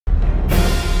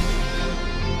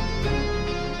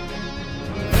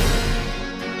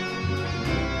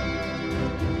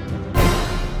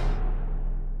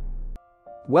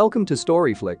Welcome to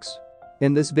Storyflix.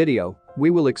 In this video, we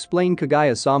will explain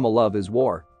Kaguya-sama Love is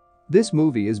War. This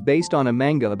movie is based on a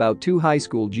manga about two high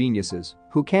school geniuses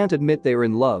who can't admit they're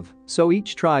in love, so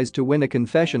each tries to win a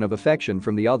confession of affection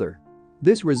from the other.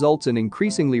 This results in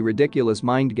increasingly ridiculous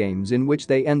mind games in which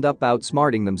they end up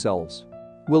outsmarting themselves.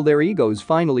 Will their egos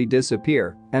finally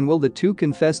disappear, and will the two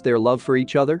confess their love for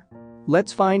each other?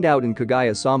 Let's find out in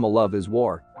Kaguya-sama Love is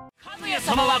War.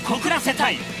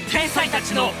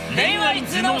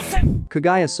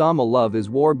 Kaguya-sama Love is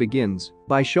War begins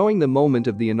by showing the moment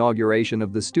of the inauguration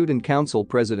of the student council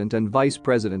president and vice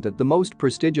president at the most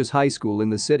prestigious high school in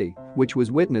the city, which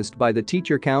was witnessed by the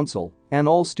teacher council and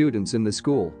all students in the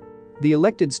school. The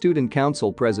elected student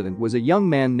council president was a young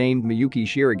man named Miyuki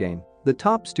Shirogane, the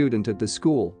top student at the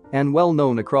school and well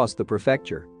known across the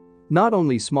prefecture. Not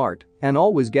only smart and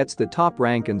always gets the top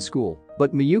rank in school,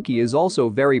 but Miyuki is also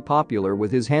very popular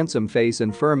with his handsome face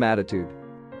and firm attitude.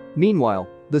 Meanwhile,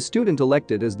 the student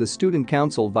elected as the student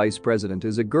council vice president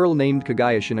is a girl named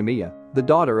Kaguya Shinomiya, the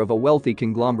daughter of a wealthy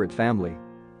conglomerate family.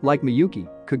 Like Miyuki,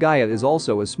 Kaguya is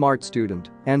also a smart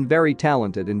student and very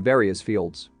talented in various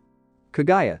fields.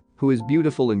 Kaguya, who is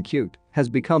beautiful and cute, has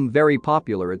become very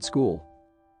popular at school.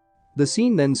 The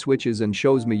scene then switches and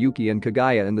shows Miyuki and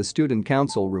Kaguya in the student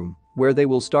council room, where they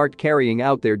will start carrying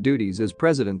out their duties as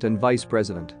president and vice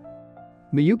president.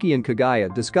 Miyuki and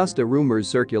Kaguya discussed the rumors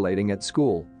circulating at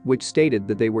school, which stated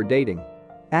that they were dating.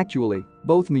 Actually,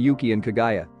 both Miyuki and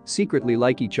Kaguya secretly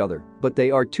like each other, but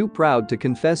they are too proud to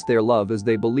confess their love as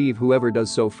they believe whoever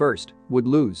does so first would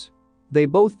lose. They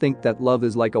both think that love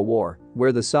is like a war,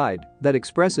 where the side that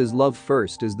expresses love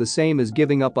first is the same as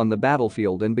giving up on the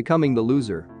battlefield and becoming the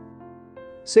loser.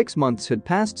 6 months had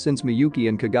passed since Miyuki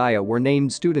and Kaguya were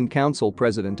named student council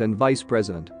president and vice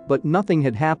president, but nothing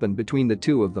had happened between the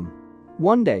two of them.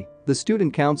 One day, the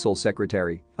student council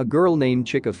secretary, a girl named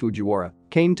Chika Fujiwara,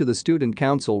 came to the student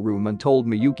council room and told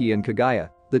Miyuki and Kaguya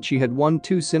that she had won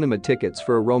 2 cinema tickets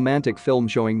for a romantic film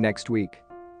showing next week.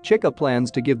 Chika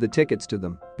plans to give the tickets to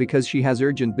them because she has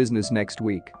urgent business next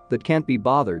week that can't be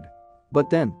bothered. But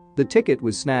then, the ticket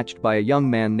was snatched by a young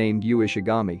man named Yu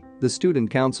Ishigami, the student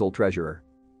council treasurer.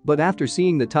 But after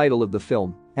seeing the title of the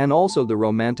film and also the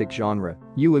romantic genre,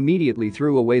 Yu immediately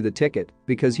threw away the ticket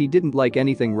because he didn't like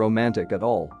anything romantic at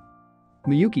all.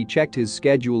 Miyuki checked his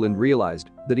schedule and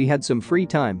realized that he had some free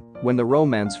time when the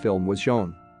romance film was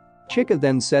shown. Chika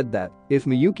then said that if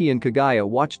Miyuki and Kaguya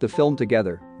watched the film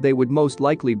together, they would most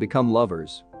likely become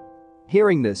lovers.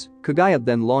 Hearing this, Kaguya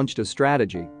then launched a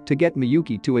strategy to get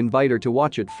Miyuki to invite her to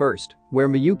watch it first, where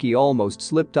Miyuki almost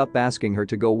slipped up asking her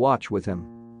to go watch with him.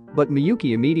 But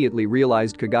Miyuki immediately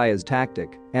realized Kaguya's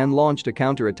tactic and launched a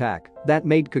counterattack that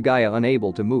made Kaguya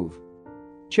unable to move.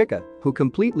 Chika, who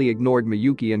completely ignored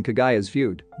Miyuki and Kaguya's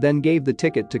feud, then gave the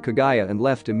ticket to Kaguya and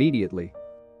left immediately.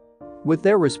 With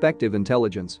their respective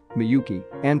intelligence, Miyuki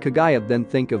and Kaguya then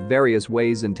think of various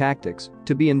ways and tactics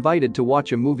to be invited to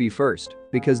watch a movie first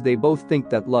because they both think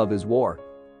that love is war.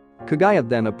 Kaguya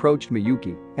then approached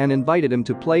Miyuki and invited him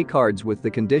to play cards with the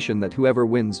condition that whoever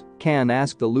wins can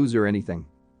ask the loser anything.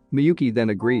 Miyuki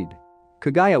then agreed.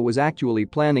 Kaguya was actually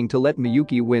planning to let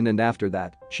Miyuki win, and after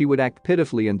that, she would act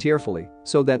pitifully and tearfully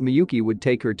so that Miyuki would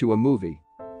take her to a movie.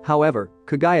 However,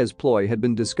 Kaguya's ploy had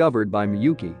been discovered by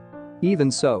Miyuki. Even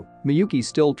so, Miyuki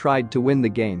still tried to win the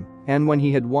game, and when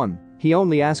he had won, he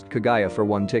only asked Kaguya for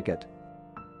 1 ticket.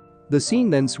 The scene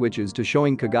then switches to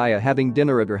showing Kaguya having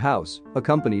dinner at her house,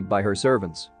 accompanied by her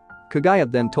servants. Kaguya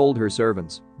then told her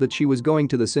servants that she was going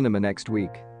to the cinema next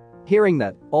week. Hearing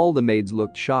that, all the maids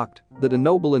looked shocked that a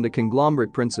noble and a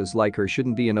conglomerate princess like her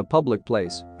shouldn't be in a public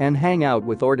place and hang out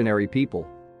with ordinary people.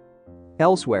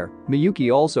 Elsewhere,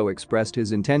 Miyuki also expressed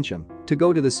his intention to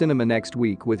go to the cinema next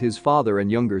week with his father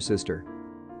and younger sister.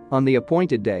 On the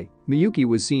appointed day, Miyuki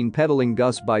was seen pedaling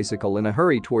Gus' bicycle in a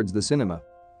hurry towards the cinema.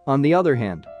 On the other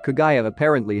hand, Kaguya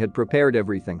apparently had prepared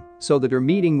everything so that her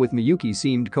meeting with Miyuki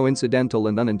seemed coincidental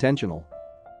and unintentional.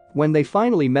 When they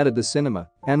finally met at the cinema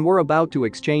and were about to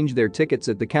exchange their tickets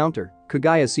at the counter,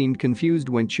 Kaguya seemed confused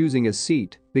when choosing a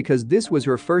seat because this was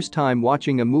her first time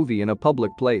watching a movie in a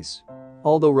public place.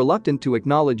 Although reluctant to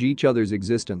acknowledge each other's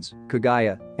existence,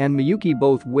 Kaguya and Miyuki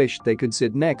both wished they could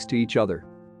sit next to each other.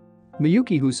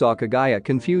 Miyuki, who saw Kaguya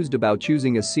confused about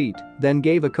choosing a seat, then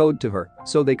gave a code to her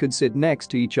so they could sit next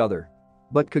to each other.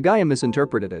 But Kaguya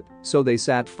misinterpreted it, so they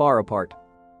sat far apart.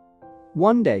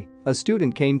 One day, a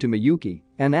student came to Miyuki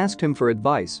and asked him for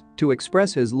advice to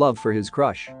express his love for his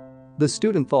crush. The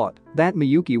student thought that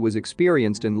Miyuki was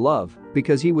experienced in love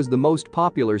because he was the most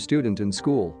popular student in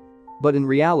school. But in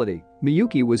reality,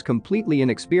 Miyuki was completely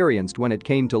inexperienced when it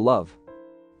came to love.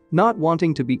 Not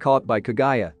wanting to be caught by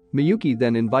Kaguya, Miyuki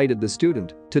then invited the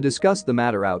student to discuss the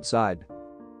matter outside.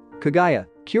 Kaguya,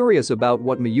 curious about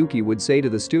what Miyuki would say to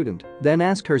the student, then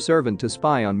asked her servant to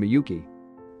spy on Miyuki.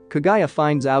 Kaguya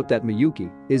finds out that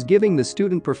Miyuki is giving the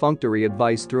student perfunctory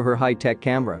advice through her high-tech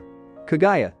camera.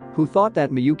 Kaguya, who thought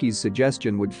that Miyuki's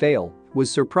suggestion would fail, was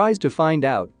surprised to find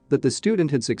out that the student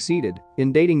had succeeded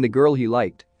in dating the girl he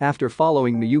liked after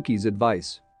following Miyuki's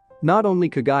advice. Not only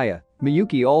Kaguya,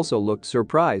 Miyuki also looked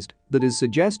surprised that his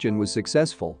suggestion was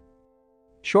successful.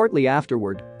 Shortly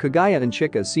afterward, Kaguya and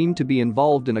Chika seemed to be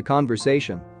involved in a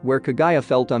conversation where Kaguya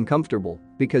felt uncomfortable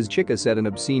because Chika said an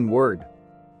obscene word.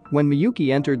 When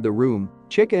Miyuki entered the room,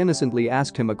 Chika innocently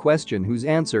asked him a question whose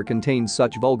answer contained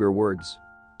such vulgar words.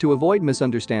 To avoid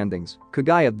misunderstandings,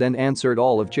 Kaguya then answered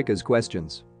all of Chika's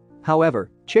questions. However,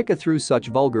 Chika threw such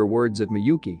vulgar words at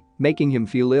Miyuki, making him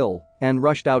feel ill, and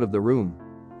rushed out of the room.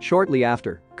 Shortly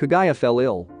after, Kaguya fell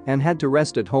ill and had to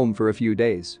rest at home for a few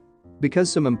days.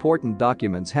 Because some important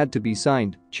documents had to be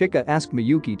signed, Chika asked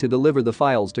Miyuki to deliver the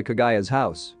files to Kaguya's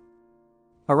house.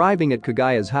 Arriving at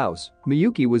Kaguya's house,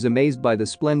 Miyuki was amazed by the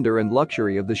splendor and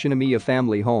luxury of the Shinomiya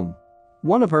family home.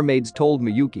 One of her maids told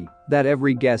Miyuki that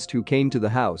every guest who came to the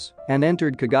house and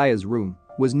entered Kaguya's room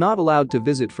was not allowed to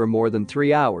visit for more than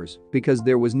 3 hours because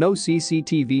there was no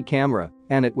CCTV camera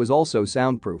and it was also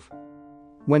soundproof.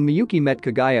 When Miyuki met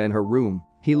Kaguya in her room,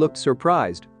 he looked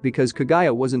surprised because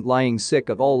Kaguya wasn't lying sick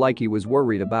at all like he was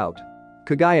worried about.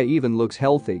 Kaguya even looks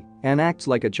healthy and acts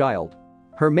like a child.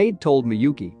 Her maid told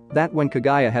Miyuki that when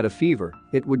Kaguya had a fever,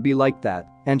 it would be like that,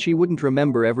 and she wouldn't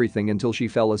remember everything until she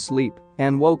fell asleep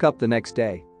and woke up the next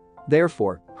day.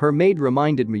 Therefore, her maid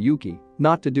reminded Miyuki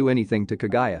not to do anything to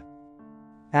Kaguya.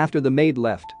 After the maid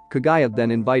left, Kaguya then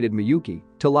invited Miyuki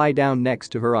to lie down next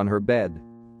to her on her bed.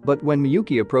 But when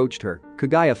Miyuki approached her,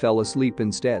 Kaguya fell asleep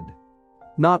instead.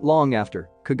 Not long after,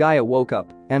 Kaguya woke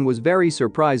up and was very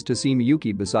surprised to see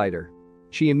Miyuki beside her.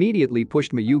 She immediately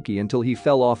pushed Miyuki until he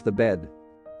fell off the bed.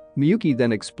 Miyuki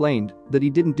then explained that he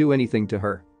didn't do anything to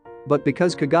her. But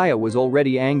because Kaguya was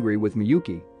already angry with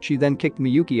Miyuki, she then kicked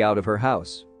Miyuki out of her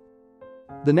house.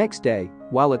 The next day,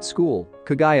 while at school,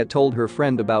 Kaguya told her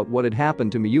friend about what had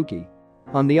happened to Miyuki.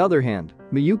 On the other hand,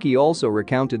 Miyuki also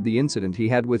recounted the incident he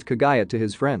had with Kaguya to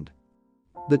his friend.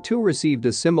 The two received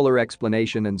a similar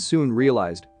explanation and soon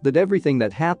realized that everything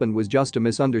that happened was just a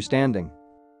misunderstanding.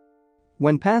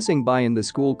 When passing by in the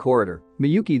school corridor,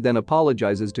 Miyuki then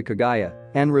apologizes to Kaguya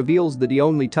and reveals that he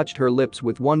only touched her lips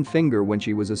with one finger when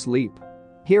she was asleep.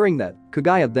 Hearing that,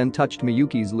 Kaguya then touched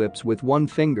Miyuki's lips with one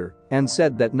finger and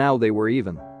said that now they were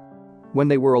even. When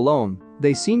they were alone,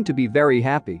 they seemed to be very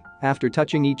happy after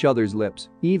touching each other's lips,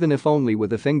 even if only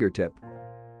with a fingertip.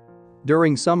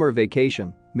 During summer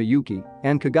vacation, Miyuki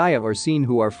and Kaguya are seen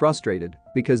who are frustrated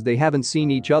because they haven't seen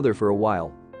each other for a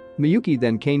while. Miyuki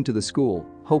then came to the school,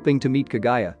 hoping to meet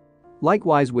Kaguya.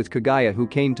 Likewise with Kaguya, who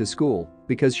came to school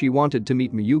because she wanted to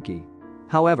meet Miyuki.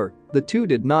 However, the two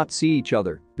did not see each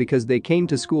other because they came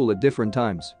to school at different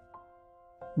times.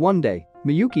 One day,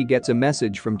 Miyuki gets a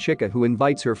message from Chika, who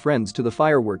invites her friends to the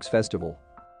fireworks festival.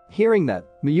 Hearing that,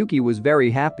 Miyuki was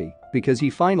very happy because he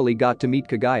finally got to meet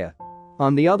Kaguya.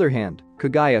 On the other hand,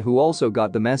 Kaguya, who also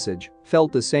got the message,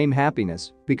 felt the same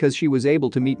happiness because she was able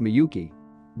to meet Miyuki.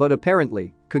 But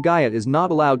apparently, Kaguya is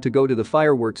not allowed to go to the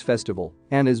fireworks festival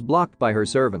and is blocked by her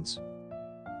servants.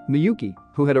 Miyuki,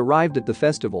 who had arrived at the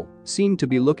festival, seemed to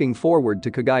be looking forward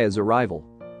to Kaguya's arrival.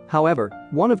 However,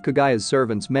 one of Kaguya's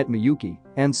servants met Miyuki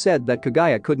and said that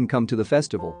Kaguya couldn't come to the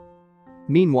festival.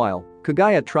 Meanwhile,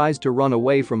 Kaguya tries to run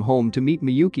away from home to meet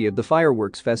Miyuki at the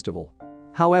fireworks festival.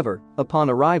 However, upon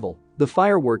arrival, the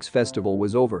fireworks festival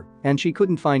was over and she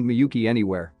couldn't find Miyuki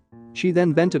anywhere. She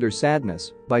then vented her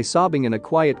sadness by sobbing in a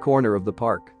quiet corner of the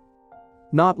park.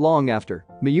 Not long after,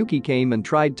 Miyuki came and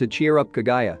tried to cheer up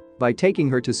Kaguya by taking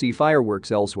her to see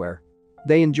fireworks elsewhere.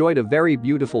 They enjoyed a very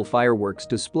beautiful fireworks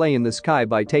display in the sky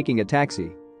by taking a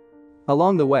taxi.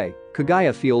 Along the way,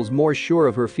 Kaguya feels more sure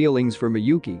of her feelings for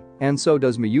Miyuki, and so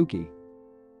does Miyuki.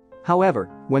 However,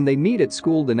 when they meet at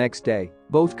school the next day,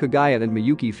 both Kaguya and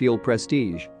Miyuki feel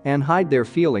prestige and hide their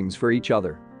feelings for each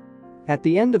other. At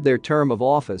the end of their term of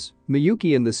office,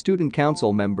 Miyuki and the student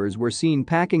council members were seen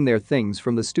packing their things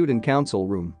from the student council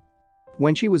room.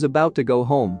 When she was about to go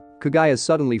home, Kaguya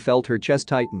suddenly felt her chest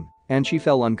tighten and she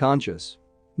fell unconscious.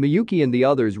 Miyuki and the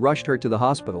others rushed her to the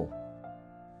hospital.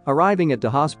 Arriving at the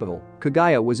hospital,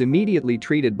 Kaguya was immediately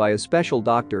treated by a special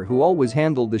doctor who always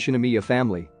handled the Shinomiya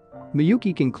family.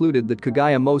 Miyuki concluded that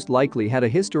Kaguya most likely had a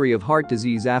history of heart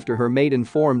disease after her maid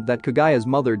informed that Kaguya's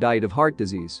mother died of heart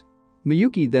disease.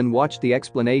 Miyuki then watched the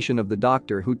explanation of the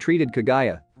doctor who treated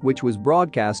Kaguya, which was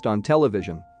broadcast on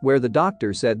television, where the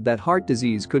doctor said that heart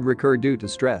disease could recur due to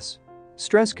stress.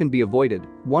 stress can be avoided,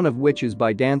 one of which is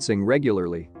by dancing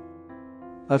regularly.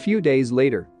 A few days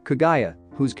later, Kaguya,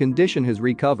 whose condition has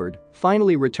recovered,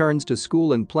 finally returns to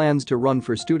school and plans to run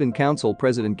for student council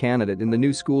president candidate in the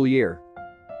new school year.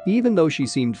 Even though she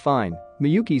seemed fine,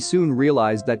 Miyuki soon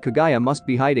realized that Kaguya must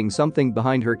be hiding something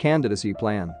behind her candidacy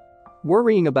plan.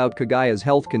 Worrying about Kaguya's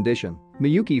health condition,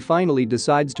 Miyuki finally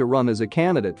decides to run as a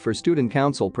candidate for student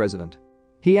council president.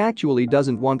 He actually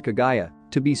doesn't want Kaguya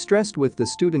to be stressed with the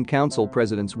student council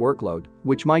president's workload,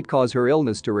 which might cause her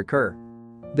illness to recur.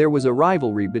 There was a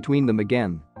rivalry between them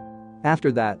again.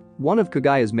 After that, one of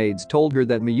Kaguya's maids told her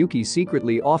that Miyuki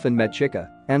secretly often met Chika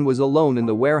and was alone in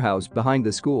the warehouse behind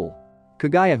the school.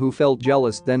 Kaguya, who felt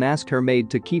jealous, then asked her maid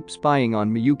to keep spying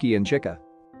on Miyuki and Chika.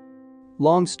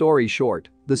 Long story short,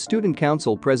 the student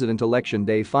council president election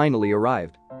day finally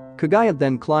arrived. Kaguya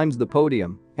then climbs the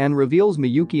podium and reveals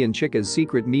Miyuki and Chika's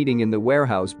secret meeting in the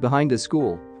warehouse behind the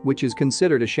school, which is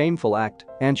considered a shameful act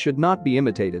and should not be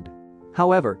imitated.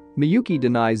 However, Miyuki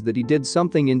denies that he did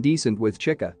something indecent with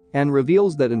Chika and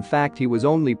reveals that in fact he was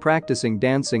only practicing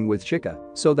dancing with Chika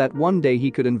so that one day he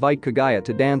could invite Kaguya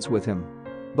to dance with him.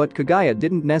 But Kaguya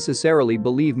didn't necessarily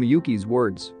believe Miyuki's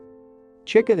words.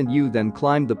 Chika and Yu then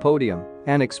climbed the podium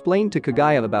and explained to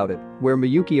Kaguya about it, where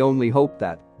Miyuki only hoped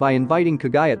that, by inviting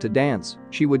Kaguya to dance,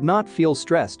 she would not feel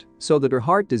stressed so that her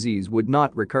heart disease would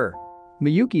not recur.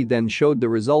 Miyuki then showed the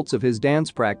results of his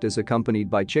dance practice accompanied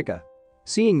by Chika.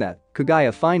 Seeing that,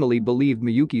 Kaguya finally believed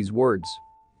Miyuki's words.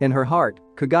 In her heart,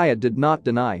 Kaguya did not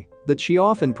deny that she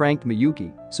often pranked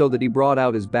Miyuki so that he brought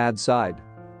out his bad side.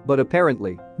 But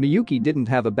apparently, Miyuki didn't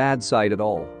have a bad side at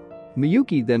all.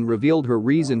 Miyuki then revealed her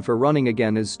reason for running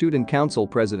again as student council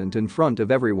president in front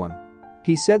of everyone.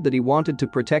 He said that he wanted to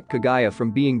protect Kaguya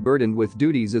from being burdened with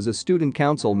duties as a student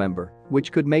council member,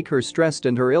 which could make her stressed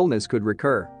and her illness could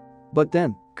recur. But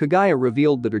then, Kaguya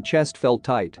revealed that her chest felt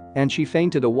tight and she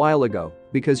fainted a while ago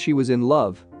because she was in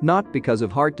love, not because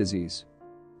of heart disease.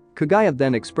 Kaguya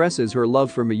then expresses her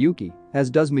love for Miyuki, as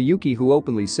does Miyuki, who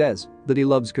openly says that he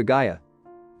loves Kaguya.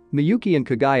 Miyuki and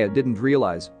Kaguya didn't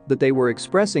realize that they were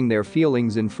expressing their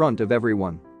feelings in front of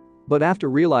everyone. But after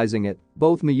realizing it,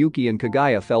 both Miyuki and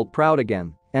Kaguya felt proud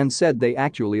again and said they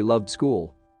actually loved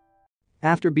school.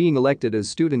 After being elected as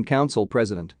student council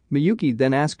president, Miyuki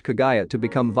then asked Kaguya to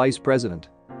become vice president.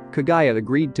 Kaguya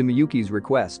agreed to Miyuki's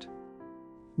request.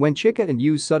 When Chika and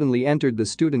Yu suddenly entered the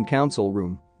student council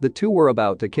room, the two were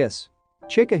about to kiss.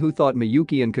 Chika, who thought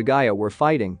Miyuki and Kaguya were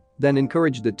fighting, then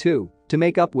encouraged the two to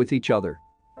make up with each other.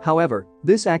 However,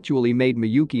 this actually made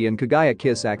Miyuki and Kaguya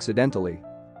kiss accidentally.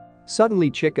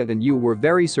 Suddenly, Chika and Yu were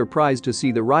very surprised to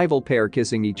see the rival pair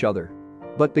kissing each other.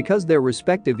 But because their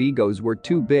respective egos were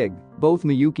too big, both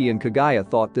Miyuki and Kaguya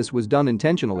thought this was done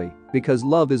intentionally because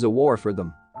love is a war for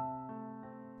them.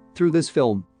 Through this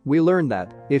film, we learn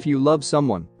that if you love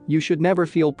someone, you should never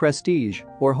feel prestige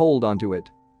or hold onto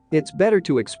it. It's better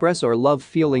to express our love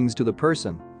feelings to the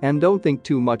person and don't think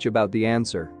too much about the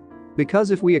answer.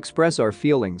 Because if we express our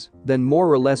feelings, then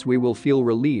more or less we will feel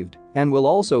relieved and will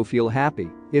also feel happy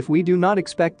if we do not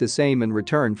expect the same in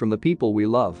return from the people we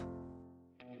love.